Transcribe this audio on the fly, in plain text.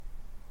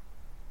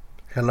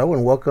Hello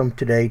and welcome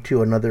today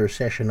to another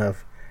session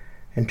of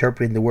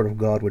Interpreting the Word of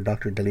God with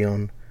Dr.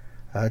 DeLeon.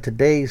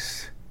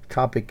 Today's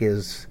topic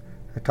is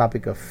a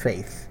topic of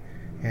faith,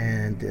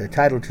 and the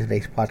title of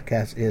today's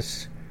podcast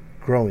is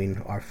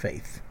Growing Our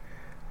Faith.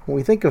 When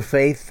we think of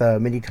faith,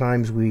 many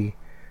times we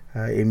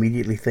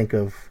immediately think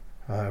of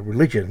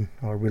religion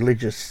or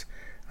religious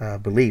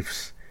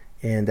beliefs,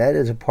 and that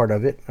is a part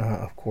of it.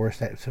 Of course,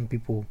 that some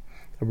people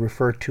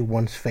refer to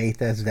one's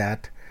faith as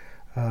that.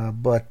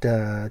 But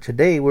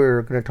today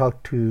we're going to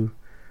talk to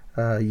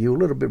you a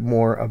little bit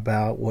more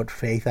about what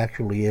faith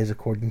actually is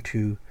according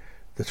to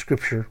the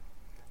scripture.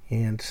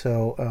 And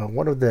so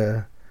one of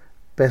the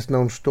best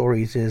known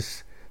stories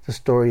is the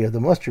story of the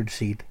mustard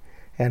seed,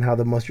 and how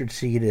the mustard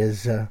seed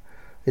is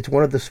it's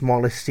one of the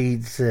smallest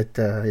seeds that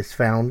is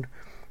found.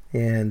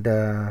 And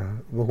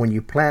well, when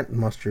you plant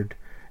mustard,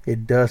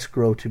 it does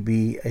grow to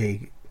be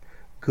a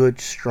good,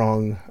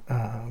 strong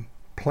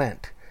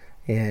plant.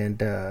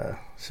 And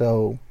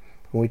so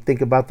when we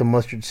think about the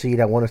mustard seed,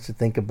 I want us to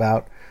think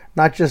about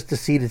not just the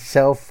seed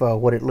itself,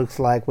 what it looks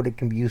like, what it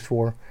can be used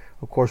for.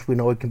 Of course, we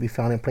know it can be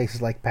found in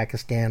places like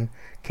Pakistan,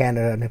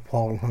 Canada,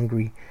 Nepal,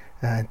 Hungary,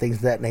 and things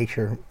of that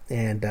nature.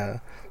 And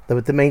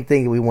but the main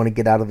thing that we want to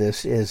get out of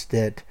this is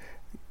that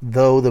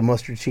though the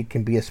mustard seed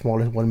can be as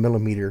small as 1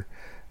 millimeter,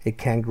 it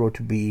can grow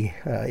to be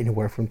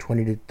anywhere from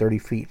 20 to 30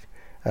 feet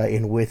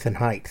in width and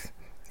height.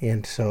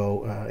 And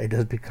so it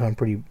does become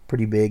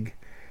pretty big.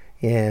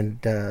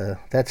 And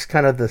that's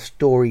kind of the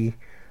story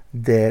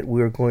that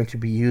we're going to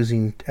be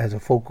using as a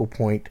focal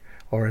point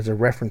or as a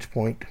reference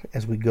point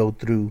as we go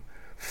through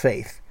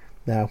faith.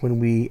 Now, when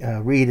we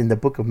read in the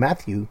book of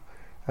Matthew,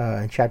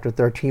 in chapter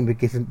 13,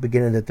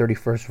 beginning the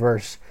 31st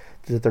verse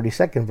to the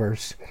 32nd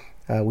verse,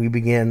 we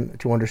begin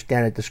to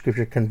understand that the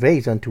scripture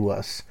conveys unto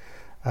us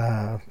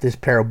this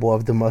parable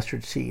of the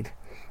mustard seed.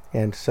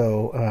 And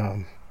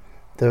so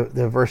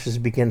the verses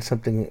begin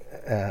something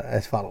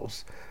as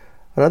follows.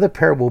 Another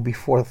parable be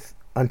forth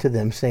unto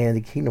them, saying,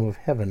 the kingdom of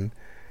heaven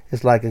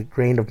is like a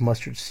grain of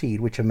mustard seed,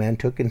 which a man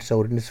took and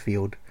sowed in his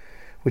field,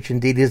 which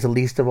indeed is the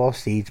least of all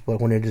seeds, but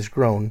when it is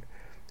grown,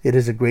 it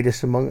is the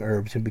greatest among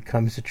herbs, and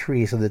becomes a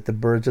tree, so that the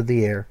birds of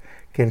the air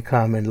can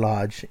come and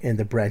lodge in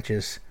the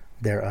branches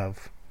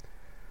thereof.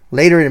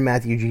 Later in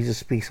Matthew, Jesus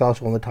speaks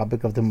also on the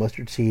topic of the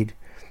mustard seed,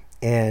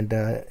 and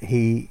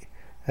he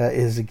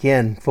is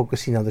again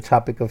focusing on the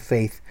topic of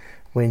faith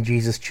when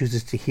Jesus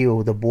chooses to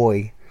heal the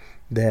boy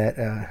that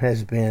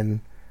has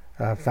been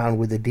found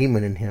with a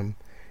demon in him.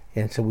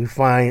 And so we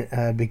find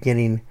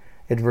beginning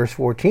at verse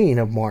 14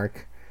 of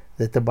Mark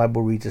that the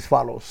Bible reads as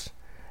follows.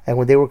 And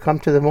when they were come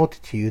to the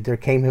multitude, there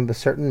came him a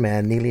certain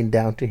man, kneeling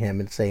down to him,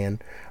 and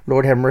saying,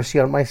 Lord, have mercy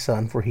on my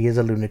son, for he is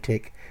a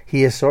lunatic.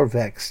 He is sore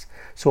vexed.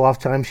 So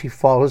oftentimes he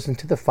falls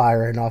into the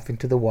fire and off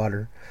into the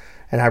water.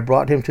 And I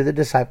brought him to the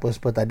disciples,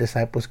 but thy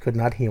disciples could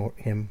not heal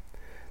him.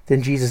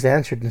 Then Jesus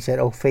answered and said,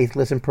 O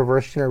faithless and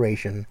perverse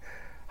generation,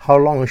 how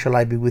long shall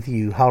I be with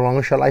you? How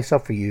long shall I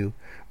suffer you?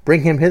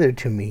 Bring him hither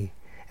to me.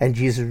 And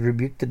Jesus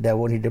rebuked the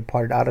devil, and he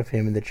departed out of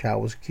him, and the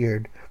child was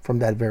cured from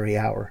that very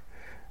hour.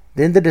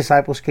 Then the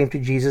disciples came to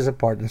Jesus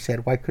apart, and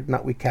said, Why could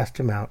not we cast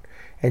him out?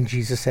 And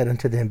Jesus said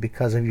unto them,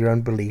 Because of your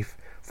unbelief.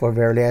 For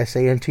verily I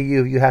say unto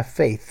you, if you have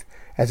faith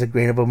as a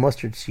grain of a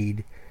mustard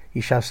seed,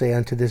 ye shall say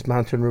unto this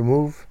mountain,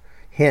 Remove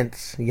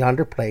hence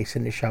yonder place,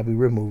 and it shall be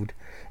removed,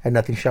 and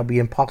nothing shall be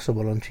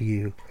impossible unto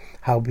you.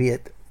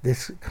 Howbeit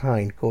this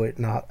kind goeth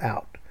not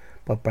out,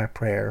 but by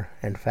prayer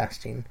and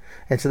fasting.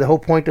 And so the whole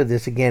point of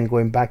this, again,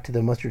 going back to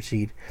the mustard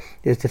seed,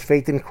 is that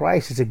faith in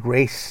Christ is a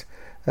grace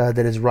that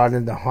is wrought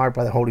in the heart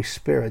by the Holy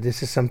Spirit.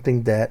 This is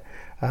something that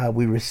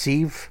we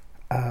receive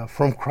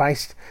from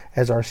Christ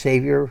as our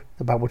Savior.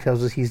 The Bible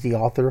tells us He's the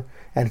author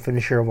and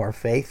finisher of our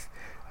faith.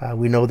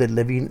 We know that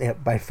living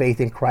by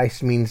faith in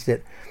Christ means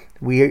that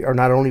we are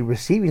not only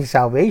receiving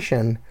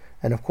salvation,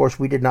 and of course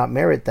we did not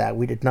merit that.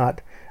 We did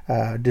not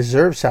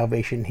deserve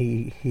salvation.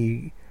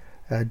 He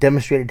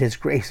demonstrated His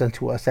grace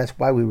unto us. That's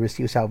why we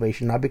receive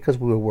salvation, not because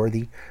we were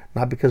worthy,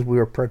 not because we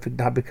were perfect,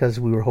 not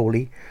because we were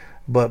holy,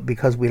 but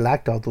because we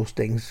lacked all those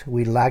things.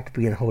 We lacked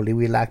being holy.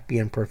 We lacked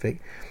being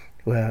perfect.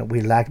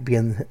 We lacked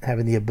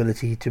having the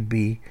ability to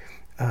be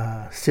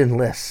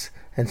sinless.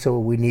 And so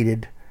we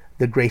needed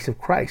the grace of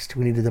Christ.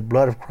 We needed the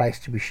blood of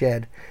Christ to be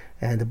shed.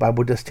 And the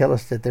Bible does tell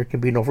us that there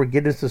can be no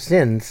forgiveness of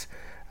sins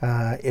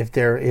if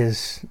there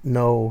is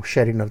no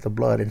shedding of the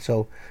blood. And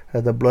so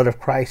the blood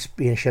of Christ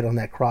being shed on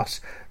that cross,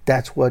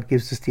 that's what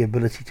gives us the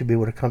ability to be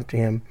able to come to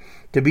Him,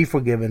 to be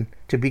forgiven,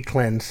 to be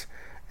cleansed.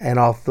 And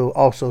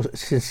also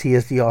since He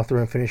is the author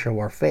and finisher of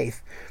our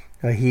faith,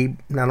 He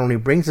not only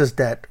brings us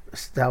that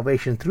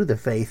salvation through the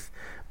faith,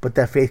 but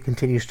that faith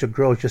continues to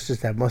grow just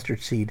as that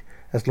mustard seed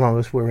as long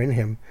as we're in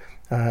Him.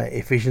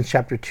 Ephesians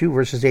chapter 2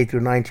 verses 8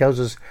 through 9 tells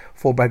us,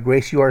 For by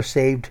grace you are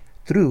saved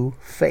through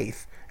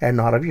faith, and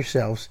not of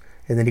yourselves.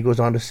 And then he goes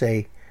on to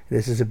say,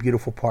 this is a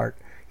beautiful part,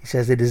 he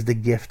says it is the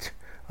gift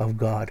of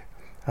God.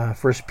 1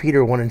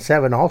 Peter 1 and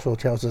 7 also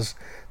tells us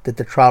that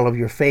the trial of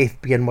your faith,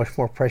 being much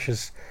more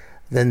precious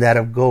than that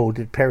of gold,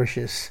 it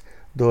perishes,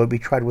 though it be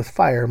tried with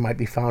fire, might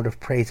be found of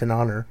praise and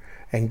honor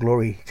and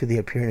glory to the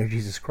appearing of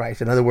Jesus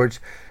Christ. In other words,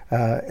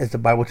 as the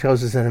Bible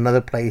tells us in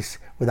another place,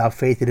 without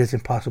faith it is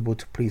impossible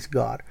to please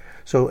God.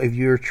 So if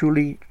you're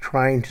truly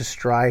trying to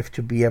strive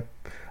to be a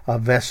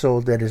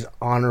vessel that is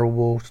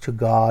honorable to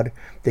God,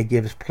 that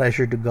gives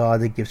pleasure to God,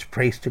 that gives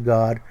praise to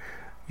God,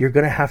 you're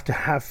going to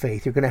have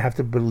faith. You're going to have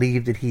to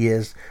believe that He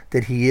is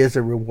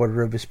a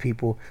rewarder of His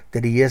people,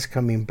 that He is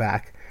coming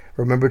back.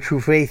 Remember,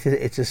 true faith,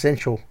 it's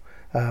essential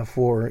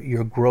for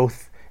your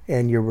growth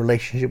and your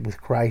relationship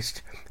with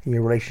Christ and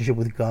your relationship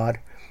with God.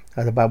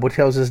 The Bible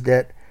tells us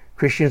that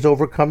Christians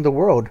overcome the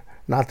world,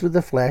 not through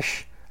the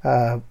flesh,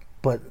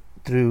 but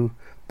through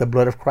the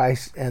blood of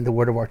Christ and the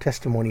word of our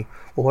testimony.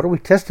 Well, what are we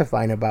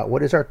testifying about?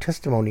 What is our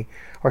testimony?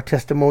 Our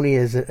testimony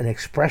is an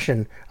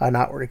expression, an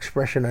outward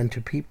expression unto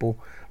people,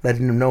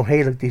 letting them know,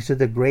 hey, look, these are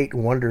the great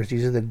wonders.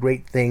 These are the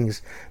great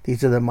things.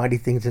 These are the mighty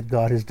things that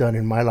God has done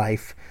in my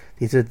life.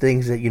 These are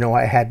things that,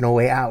 I had no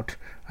way out.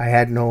 I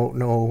had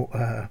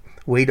no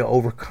way to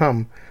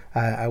overcome.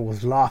 I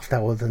was lost. I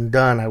was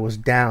undone. I was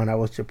down. I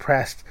was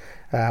depressed.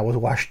 I was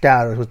washed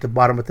out. I was at the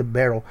bottom of the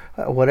barrel.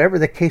 Whatever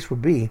the case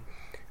would be,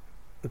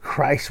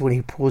 Christ, when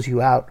He pulls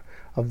you out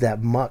of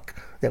that muck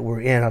that we're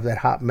in, of that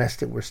hot mess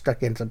that we're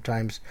stuck in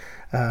sometimes,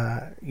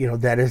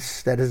 that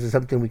is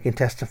something we can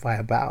testify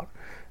about.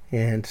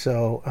 And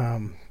so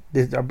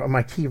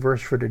my key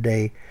verse for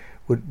today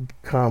would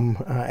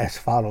come as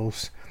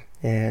follows.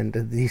 And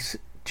these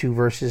two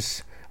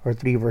verses or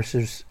three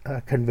verses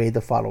convey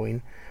the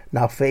following.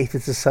 Now faith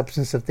is the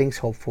substance of things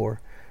hoped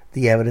for,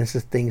 the evidence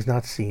of things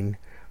not seen.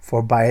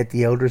 For by it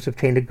the elders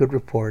obtained a good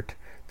report.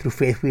 Through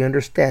faith we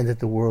understand that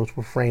the worlds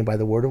were framed by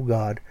the word of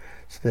God,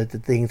 so that the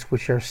things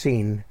which are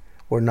seen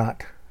were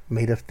not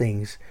made of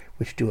things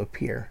which do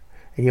appear.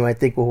 And you might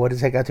think, well, what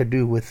does that got to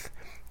do with,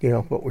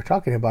 what we're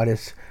talking about?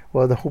 Is,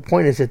 well, the whole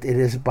point is that it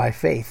is by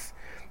faith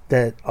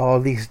that all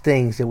these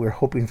things that we're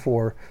hoping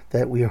for,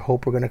 that we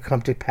hope are going to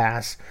come to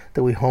pass,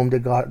 that we hope that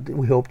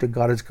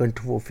God is going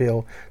to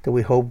fulfill, that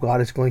we hope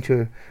God is going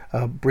to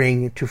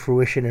bring to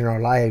fruition in our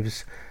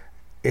lives.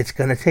 It's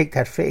going to take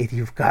that faith.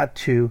 You've got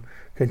to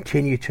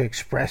continue to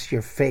express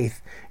your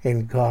faith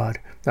in God.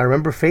 Now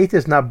remember, faith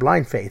is not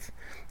blind faith.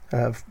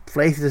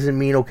 Faith doesn't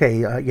mean,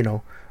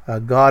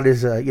 God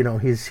is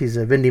he's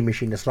a vending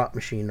machine, a slot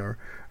machine,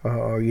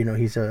 or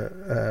he's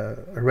a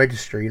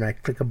register. I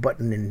click a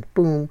button and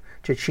boom,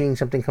 cha-ching,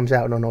 something comes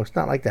out. No, it's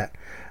not like that.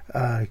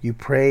 You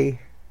pray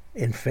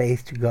in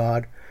faith to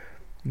God.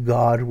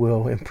 God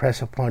will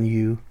impress upon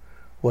you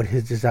what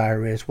His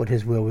desire is, what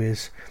His will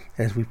is.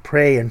 And as we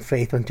pray in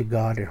faith unto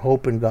God and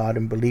hope in God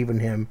and believe in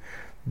Him,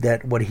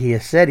 that what He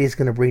has said He's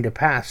going to bring to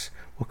pass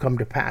will come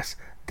to pass.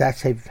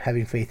 That's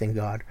having faith in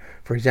God.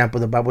 For example,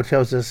 the Bible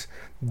tells us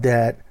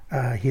that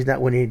He's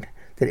not willing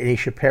that any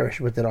should perish,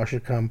 but that all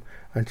should come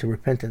unto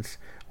repentance.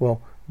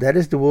 Well, that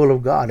is the will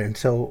of God. And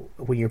so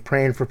when you're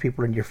praying for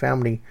people in your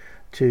family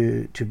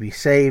to be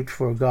saved,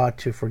 for God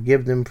to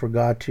forgive them, for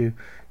God to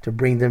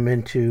bring them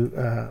into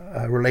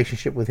a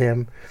relationship with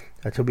Him,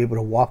 to be able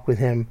to walk with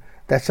Him,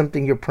 that's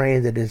something you're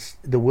praying that is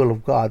the will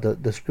of God.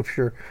 The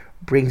Scripture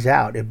brings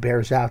out, it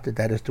bears out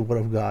that is the will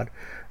of God.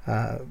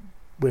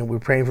 When we're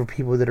praying for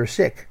people that are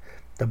sick,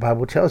 the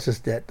Bible tells us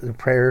that the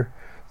prayer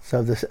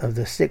of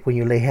the sick, when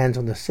you lay hands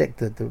on the sick,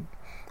 that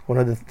one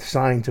of the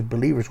signs of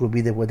believers will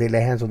be that when they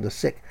lay hands on the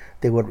sick,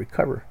 they will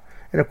recover.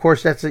 And of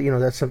course, that's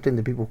something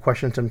that people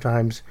question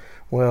sometimes.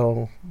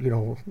 Well,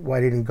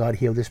 why didn't God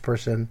heal this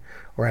person?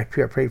 Or I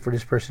prayed for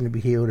this person to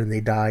be healed and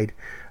they died.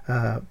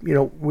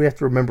 We have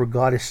to remember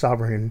God is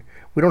sovereign, and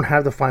we don't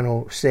have the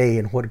final say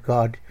in what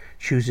God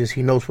chooses.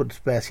 He knows what's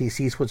best. He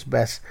sees what's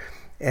best.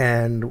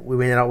 And we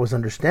may not always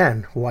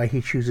understand why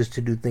He chooses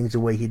to do things the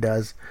way He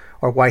does,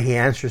 or why He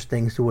answers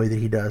things the way that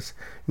He does.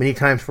 Many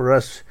times for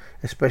us,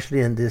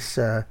 especially in this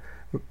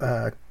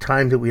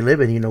time that we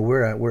live in,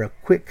 we're a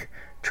quick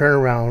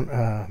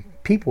turnaround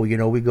people.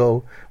 We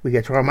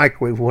get to our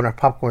microwave, we want our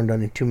popcorn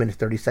done in 2 minutes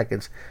 30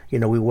 seconds. We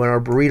want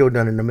our burrito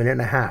done in a minute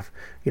and a half.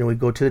 We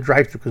go to the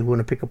drive-thru because we want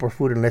to pick up our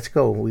food and let's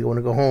go. We want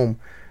to go home.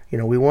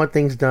 We want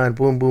things done.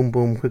 Boom, boom,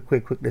 boom.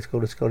 Quick. Let's go.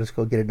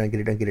 Get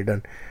it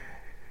done.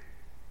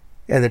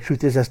 And the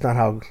truth is, that's not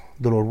how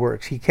the Lord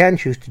works. He can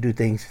choose to do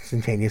things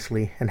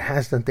instantaneously and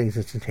has done things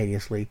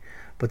instantaneously,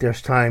 but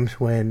there's times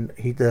when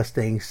He does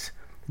things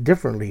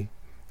differently.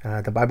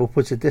 The Bible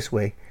puts it this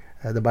way.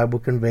 The Bible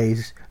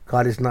conveys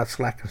God is not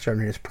slack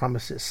concerning His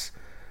promises,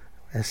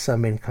 as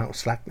some men count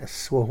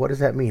slackness. Well, what does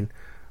that mean?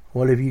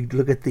 Well, if you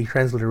look at the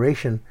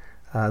transliteration,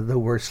 the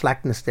word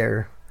slackness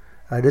there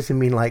doesn't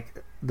mean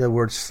like the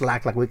word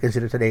slack like we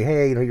consider today.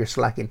 Hey, you're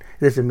slacking.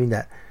 It doesn't mean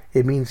that.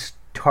 It means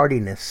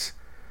tardiness.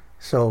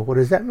 So what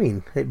does that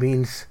mean? It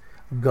means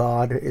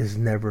God is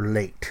never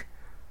late.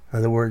 In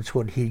other words,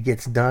 what He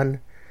gets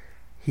done,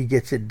 He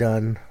gets it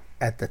done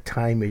at the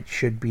time it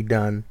should be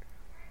done.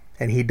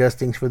 And He does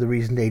things for the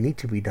reason they need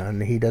to be done.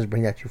 And He does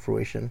bring that to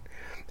fruition.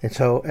 And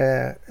so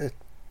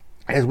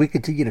as we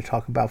continue to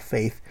talk about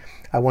faith,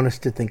 I want us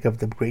to think of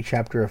the great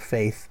chapter of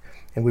faith.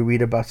 And we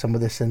read about some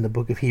of this in the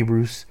book of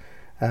Hebrews.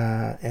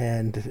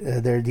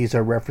 These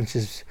are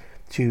references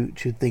to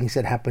things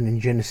that happen in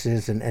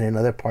Genesis and in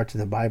other parts of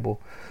the Bible.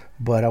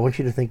 But I want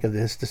you to think of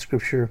this. The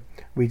scripture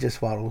reads as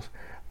follows: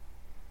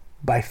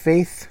 By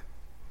faith,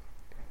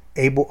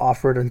 Abel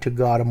offered unto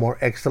God a more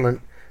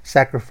excellent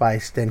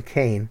sacrifice than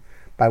Cain,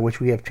 by which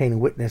we obtain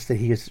witness that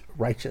he is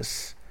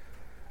righteous,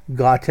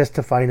 God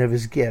testifying of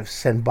his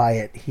gifts, and by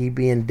it he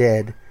being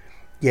dead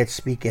yet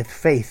speaketh.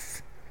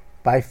 Faith,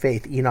 by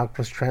faith Enoch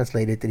was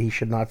translated that he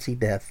should not see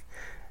death,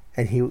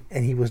 and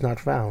he was not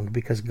found,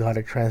 because God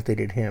had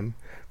translated him.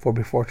 For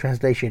before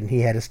translation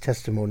he had his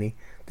testimony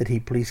that he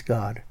pleased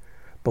God.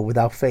 But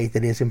without faith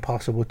it is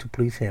impossible to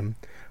please him.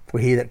 For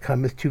he that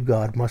cometh to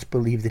God must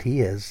believe that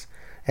he is,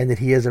 and that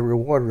he is a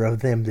rewarder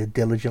of them that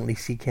diligently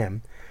seek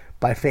him.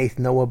 By faith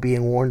Noah,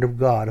 being warned of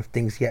God of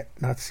things yet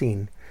not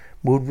seen,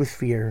 moved with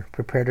fear,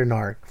 prepared an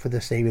ark for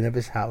the saving of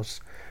his house,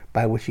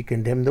 by which he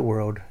condemned the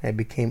world, and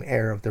became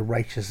heir of the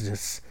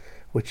righteousness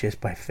which is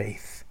by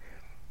faith.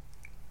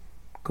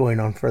 Going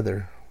on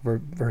further,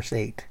 verse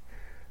 8.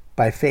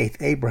 By faith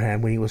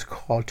Abraham, when he was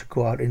called to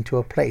go out into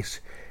a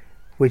place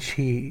which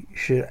he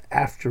should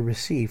after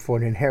receive for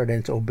an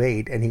inheritance,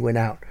 obeyed, and he went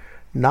out,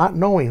 not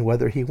knowing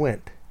whither he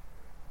went.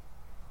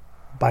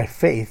 By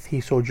faith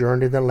he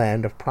sojourned in the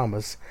land of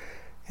promise,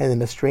 and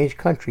in a strange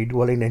country,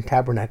 dwelling in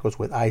tabernacles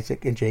with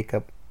Isaac and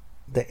Jacob,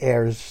 the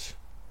heirs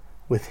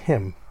with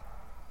him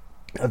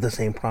of the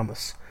same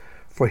promise.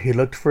 For he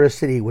looked for a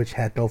city which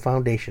had no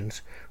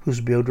foundations,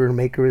 whose builder and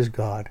maker is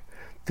God.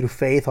 Through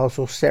faith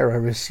also Sarah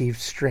received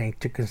strength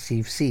to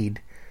conceive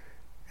seed,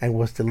 and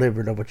was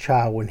delivered of a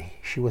child when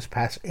she was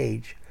past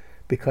age,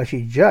 because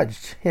she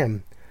judged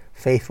him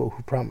faithful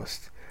who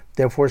promised.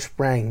 Therefore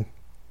sprang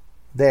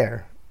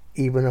there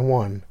even a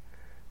one,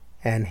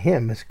 and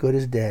him as good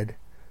as dead,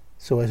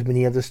 so as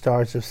many of the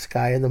stars of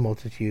sky in the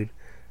multitude,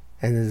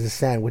 and as the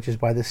sand which is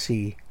by the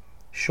sea,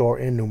 shore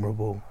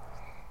innumerable.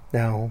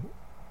 Now,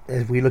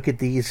 as we look at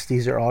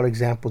these are all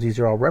examples, these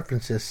are all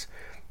references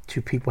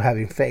to people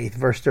having faith.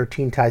 Verse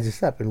 13 ties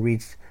this up and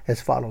reads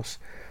as follows: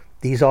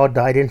 These all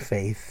died in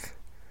faith,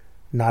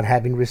 not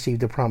having received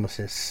the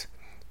promises.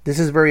 This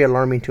is very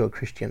alarming to a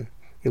Christian.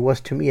 It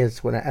was to me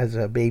as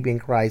a baby in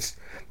Christ,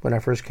 when I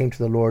first came to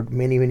the Lord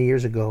many, many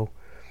years ago.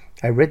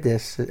 I read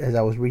this as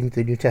I was reading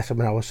the New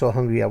Testament. I was so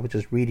hungry, I was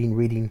just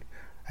reading.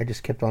 I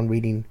just kept on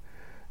reading.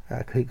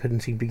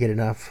 Couldn't seem to get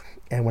enough.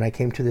 And when I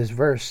came to this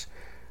verse,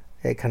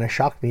 it kind of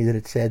shocked me that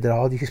it said that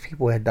all these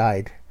people had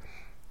died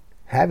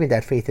having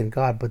that faith in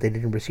God, but they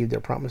didn't receive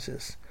their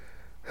promises.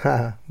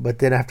 But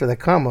then after the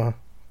comma,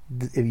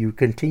 if you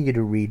continue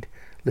to read,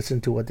 listen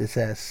to what this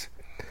says.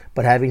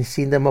 But having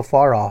seen them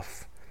afar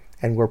off,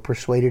 and were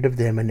persuaded of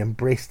them, and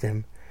embraced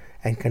them,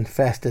 and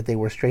confessed that they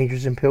were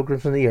strangers and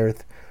pilgrims on the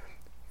earth,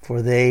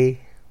 for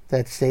they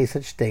that say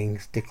such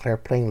things declare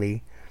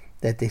plainly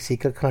that they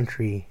seek a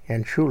country,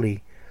 and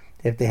truly,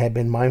 if they had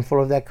been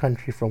mindful of that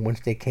country from whence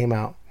they came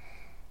out,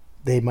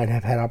 they might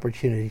have had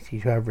opportunity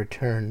to have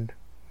returned.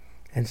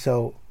 And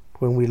so,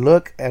 when we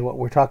look at what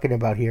we're talking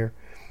about here,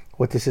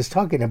 what this is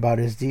talking about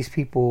is these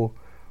people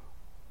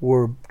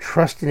were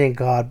trusting in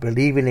God,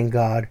 believing in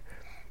God,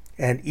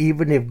 and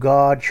even if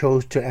God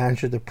chose to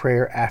answer the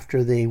prayer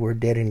after they were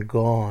dead and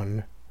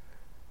gone,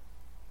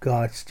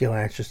 God still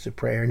answers the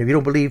prayer. And if you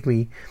don't believe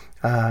me,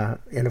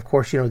 and of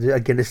course,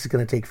 again, this is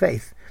going to take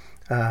faith.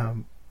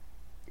 When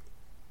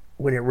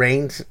it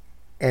rains,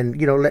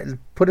 and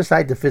put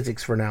aside the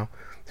physics for now.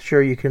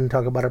 Sure, you can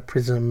talk about a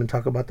prism and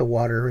talk about the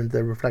water and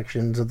the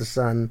reflections of the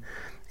sun,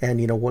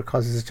 and what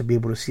causes us to be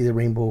able to see the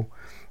rainbow.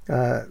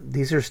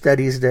 These are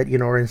studies that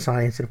are in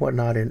science and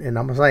whatnot, and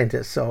I'm a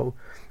scientist, so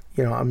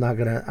I'm not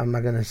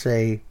gonna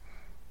say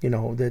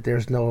that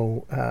there's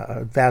no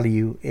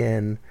value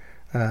in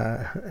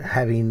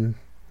having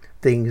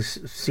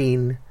things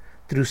seen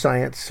through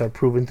science or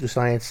proven through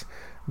science,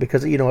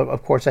 because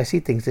of course I see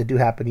things that do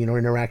happen,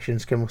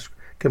 interactions,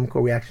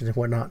 chemical reactions and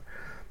whatnot.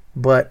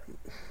 But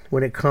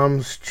when it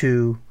comes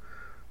to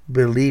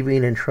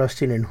believing and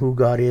trusting in who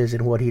God is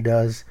and what He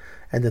does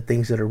and the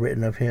things that are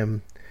written of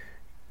Him,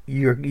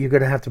 you're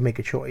going to have to make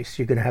a choice.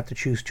 You're going to have to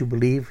choose to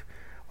believe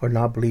or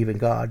not believe in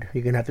God.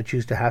 You're going to have to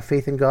choose to have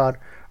faith in God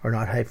or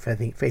not have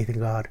faith in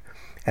God.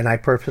 And I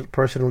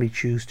personally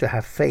choose to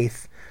have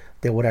faith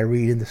that what I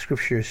read in the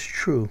Scripture is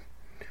true.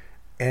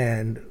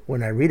 And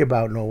when I read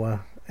about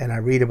Noah and I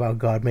read about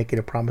God making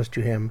a promise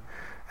to him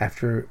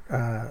after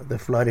the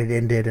flood had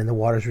ended and the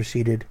waters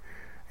receded,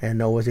 and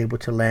Noah was able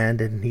to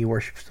land and he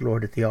worships the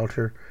Lord at the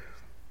altar,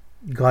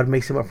 God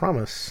makes him a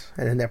promise.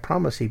 And in that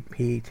promise,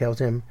 he tells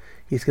him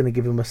He's going to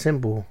give him a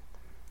symbol.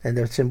 And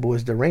that symbol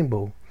is the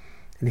rainbow.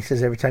 And He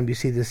says, every time you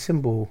see this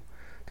symbol,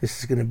 this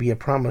is going to be a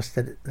promise,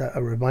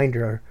 a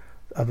reminder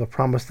of a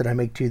promise that I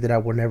make to you, that I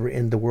will never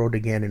end the world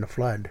again in a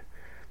flood.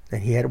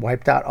 And He had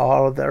wiped out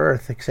all of the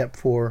earth except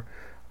for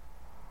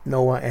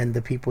Noah and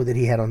the people that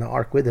he had on the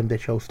ark with him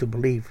that chose to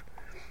believe.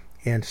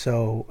 And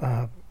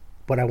so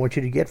what I want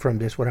you to get from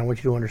this, what I want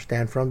you to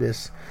understand from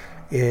this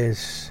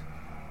is,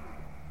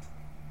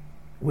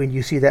 when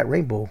you see that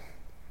rainbow,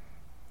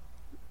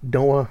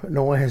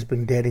 Noah has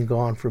been dead and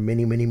gone for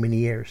many, many, many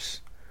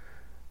years.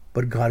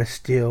 but God is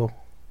still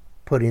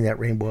putting that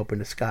rainbow up in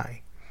the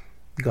sky.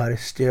 God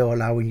is still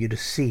allowing you to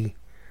see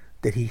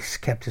that He's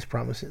kept His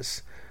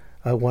promises.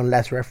 One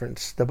last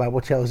reference. The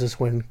Bible tells us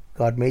when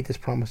God made this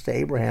promise to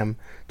Abraham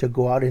to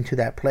go out into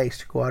that place,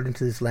 to go out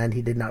into this land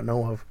he did not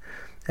know of,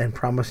 and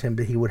promise him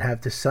that he would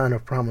have the son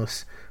of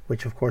promise,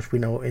 which of course we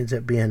know ends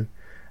up being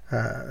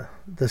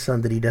the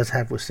son that he does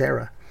have with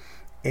Sarah.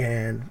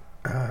 And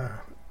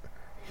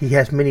he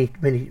has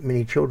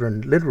many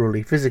children,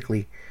 literally,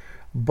 physically.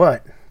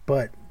 But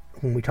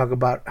when we talk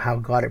about how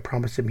God had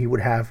promised him he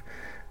would have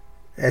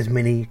as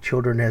many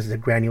children as the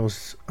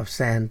granules of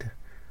sand,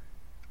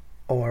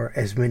 or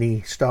as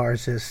many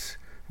stars as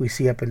we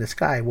see up in the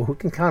sky. Well, who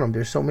can count them?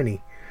 There's so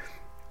many.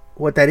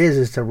 What that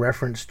is a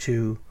reference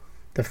to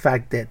the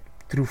fact that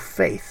through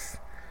faith,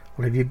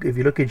 well, if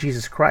you look at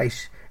Jesus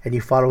Christ and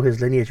you follow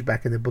his lineage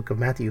back in the book of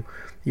Matthew,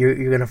 you're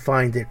going to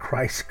find that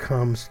Christ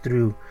comes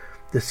through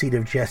the seed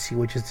of Jesse,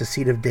 which is the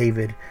seed of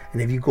David.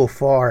 And if you go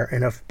far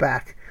enough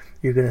back,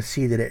 you're going to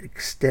see that it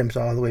extends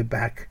all the way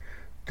back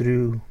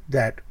through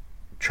that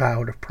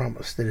child of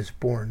promise that is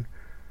born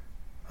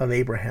of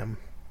Abraham.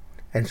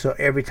 And so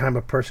every time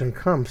a person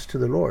comes to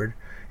the Lord,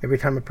 every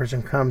time a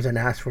person comes and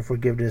asks for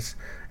forgiveness,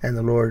 and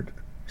the Lord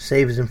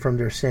saves them from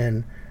their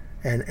sin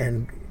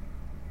and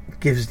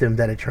gives them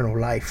that eternal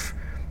life,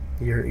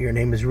 your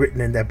name is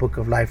written in that book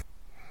of life.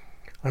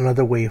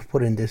 Another way of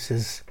putting this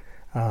is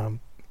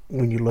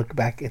when you look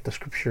back at the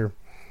scripture,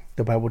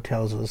 the Bible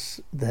tells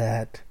us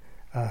that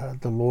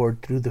the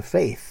Lord, through the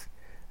faith,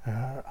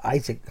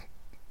 Isaac,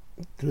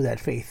 through that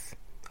faith,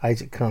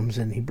 Isaac comes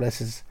and he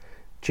blesses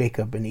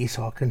Jacob and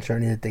Esau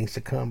concerning the things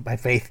to come. By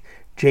faith,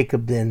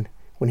 Jacob then,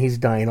 when he's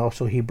dying,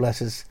 also he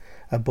blesses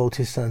both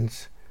his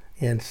sons.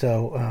 And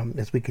so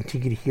as we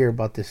continue to hear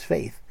about this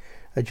faith,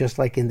 just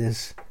like in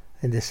this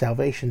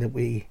salvation that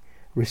we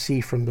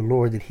receive from the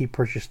Lord that he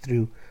purchased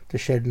through the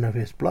shedding of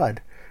his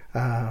blood,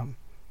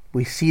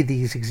 we see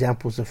these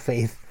examples of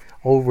faith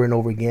over and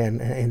over again.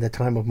 In the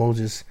time of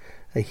Moses,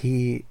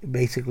 he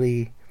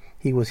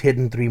was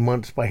hidden 3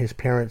 months by his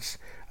parents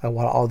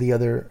while all the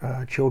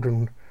other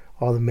children,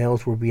 all the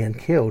males, were being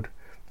killed.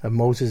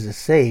 Moses is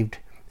saved,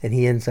 and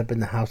he ends up in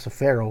the house of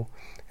Pharaoh.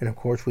 And of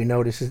course, we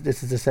know this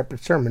is a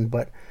separate sermon.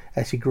 But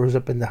as he grows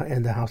up in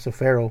the house of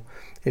Pharaoh,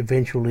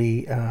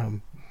 eventually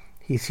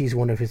he sees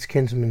one of his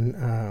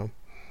kinsmen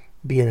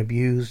being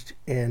abused,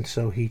 and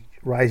so he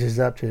rises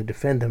up to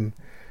defend him.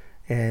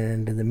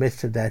 And in the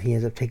midst of that, he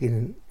ends up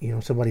taking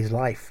somebody's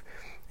life,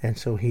 and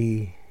so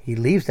he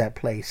leaves that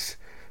place.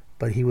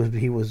 But he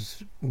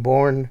was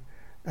born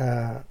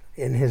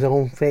in his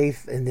own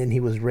faith, and then he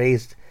was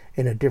raised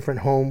in a different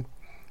home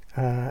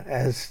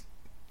as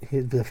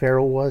the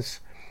Pharaoh was.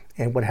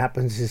 And what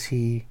happens is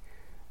he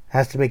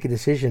has to make a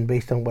decision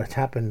based on what's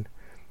happened.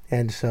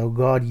 And so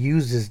God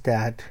uses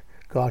that.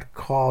 God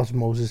calls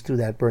Moses through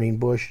that burning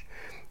bush,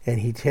 and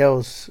he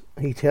tells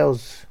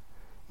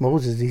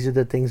Moses, these are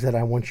the things that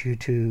I want you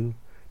to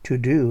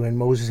do. And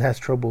Moses has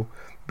trouble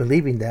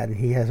believing that, and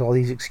he has all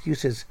these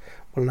excuses.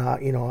 Well,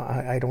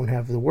 I don't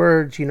have the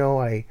words,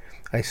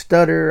 I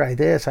stutter, I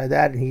this, I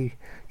that. And he,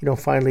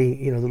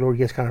 finally, the Lord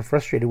gets kind of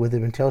frustrated with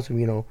him and tells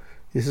him,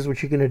 this is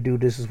what you're going to do.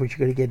 This is what you're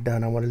going to get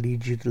done. I want to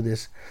lead you through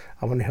this.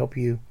 I want to help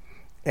you.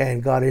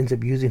 And God ends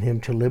up using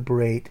him to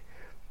liberate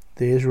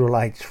the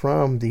Israelites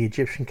from the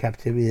Egyptian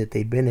captivity that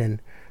they'd been in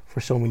for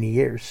so many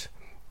years.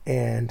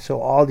 And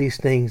so all these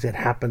things that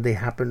happened, they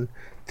happened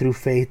through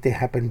faith. They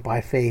happened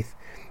by faith.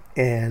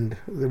 And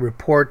the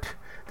report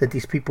that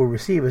these people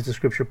receive, as the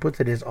scripture puts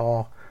it, is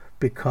all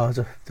because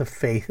of the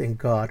faith in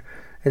God.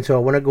 And so I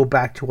want to go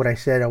back to what I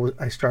said.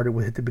 I started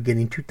with at the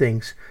beginning, two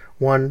things.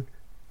 One,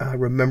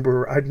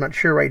 remember, I'm not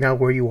sure right now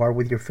where you are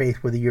with your faith,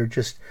 whether you're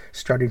just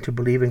starting to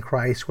believe in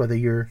Christ, whether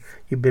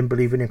you've been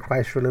believing in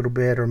Christ for a little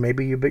bit, or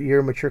maybe you're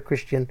a mature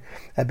Christian,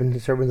 have been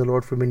serving the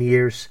Lord for many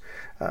years.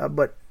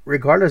 But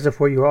regardless of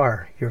where you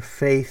are, your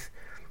faith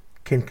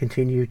can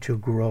continue to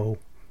grow.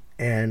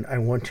 And I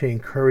want to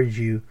encourage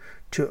you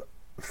to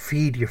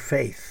feed your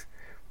faith.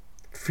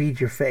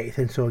 Feed your faith.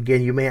 And so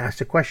again, you may ask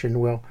the question,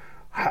 well,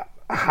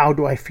 how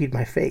do I feed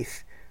my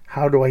faith?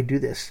 How do I do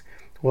this?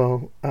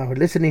 Well,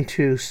 listening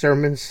to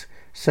sermons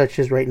such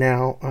as right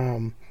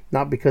now,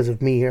 not because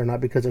of me or not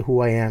because of who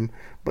I am,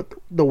 but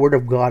the Word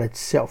of God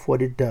itself,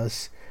 what it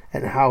does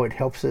and how it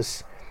helps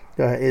us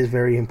is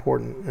very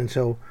important. And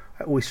so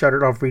we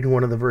started off reading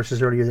one of the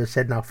verses earlier that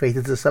said, now faith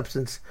is the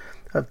substance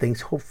of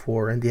things hoped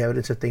for and the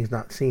evidence of things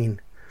not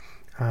seen.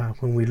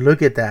 When we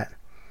look at that,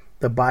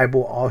 the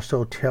Bible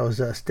also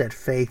tells us that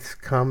faith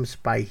comes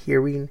by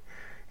hearing,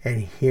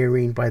 and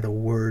hearing by the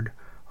Word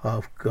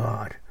of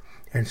God.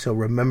 And so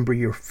remember,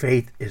 your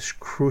faith is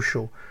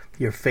crucial.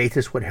 Your faith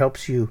is what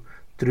helps you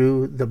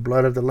through the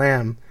blood of the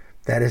Lamb.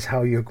 That is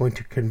how you're going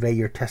to convey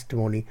your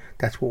testimony.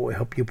 That's what will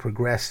help you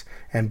progress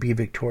and be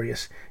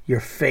victorious.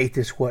 Your faith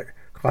is what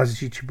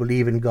causes you to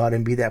believe in God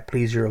and be that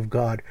pleaser of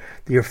God.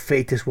 Your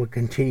faith is what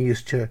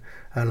continues to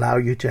allow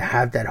you to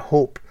have that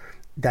hope.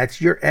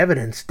 That's your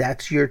evidence.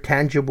 That's your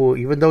tangible,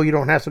 even though you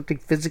don't have something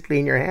physically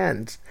in your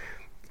hands.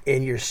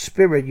 In your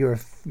spirit,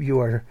 you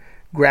are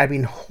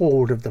grabbing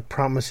hold of the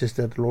promises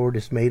that the Lord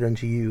has made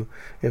unto you.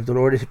 If the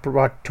Lord has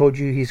told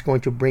you He's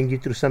going to bring you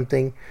through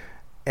something,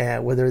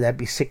 whether that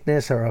be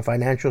sickness or a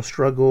financial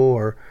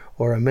struggle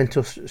or a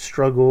mental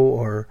struggle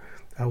or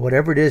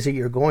whatever it is that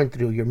you're going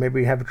through, you're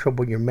maybe having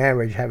trouble in your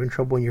marriage, having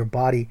trouble in your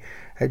body,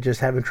 just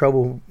having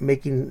trouble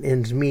making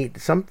ends meet.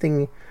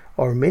 Something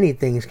or many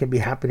things can be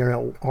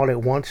happening all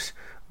at once.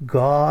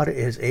 God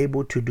is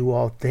able to do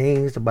all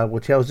things. The Bible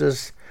tells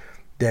us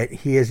that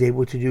He is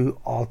able to do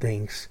all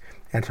things.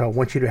 And so I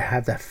want you to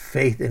have that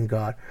faith in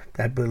God,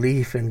 that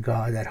belief in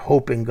God, that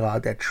hope in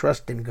God, that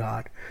trust in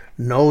God.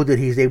 Know that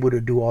He's able to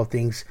do all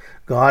things.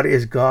 God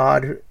is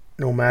God,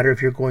 no matter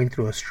if you're going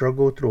through a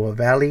struggle, through a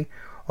valley,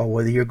 or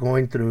whether you're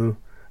going through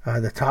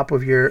the top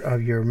of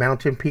your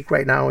mountain peak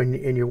right now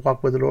in your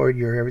walk with the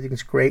Lord.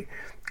 Everything's great.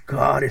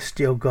 God is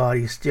still God.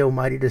 He's still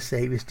mighty to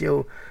save. He's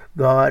still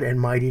God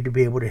and mighty to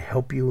be able to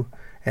help you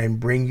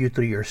and bring you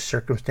through your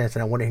circumstance.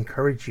 And I want to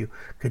encourage you,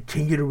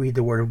 continue to read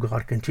the Word of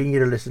God, continue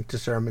to listen to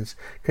sermons,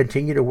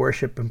 continue to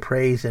worship and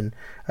praise and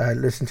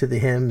listen to the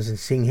hymns and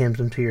sing hymns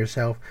unto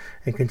yourself,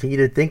 and continue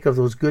to think of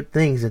those good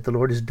things that the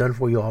Lord has done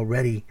for you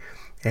already.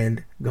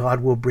 And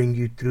God will bring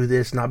you through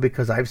this, not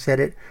because I've said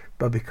it,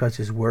 but because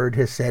His Word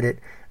has said it.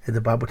 And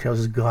the Bible tells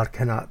us God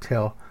cannot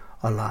tell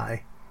a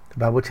lie. The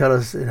Bible tells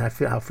us, and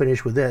I'll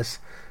finish with this,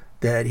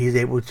 that He's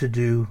able to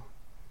do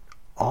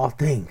all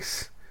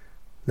things.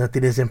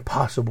 Nothing is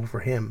impossible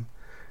for Him.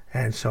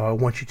 And so I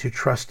want you to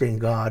trust in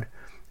God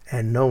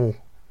and know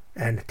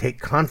and take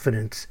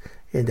confidence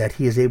in that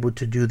He is able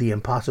to do the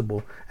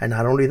impossible. And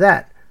not only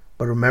that,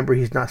 but remember,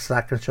 He's not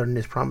slack concerning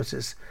His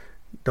promises.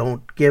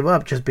 Don't give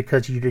up just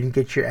because you didn't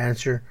get your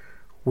answer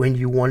when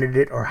you wanted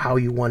it or how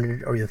you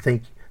wanted it or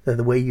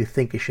the way you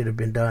think it should have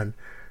been done.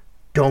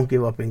 Don't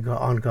give up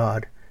on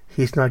God.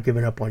 He's not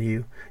giving up on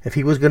you. If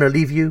He was going to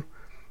leave you,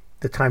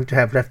 the time to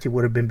have left you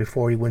would have been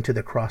before He went to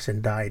the cross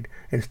and died,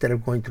 instead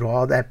of going through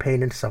all that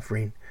pain and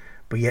suffering.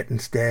 But yet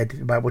instead,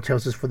 the Bible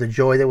tells us, for the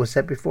joy that was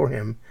set before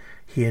Him,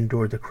 He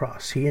endured the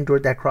cross. He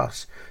endured that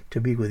cross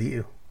to be with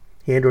you.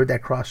 He endured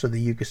that cross so that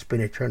you could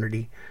spend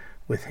eternity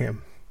with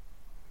Him.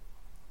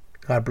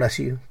 God bless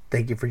you.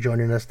 Thank you for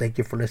joining us. Thank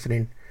you for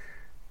listening.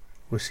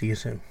 We'll see you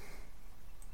soon.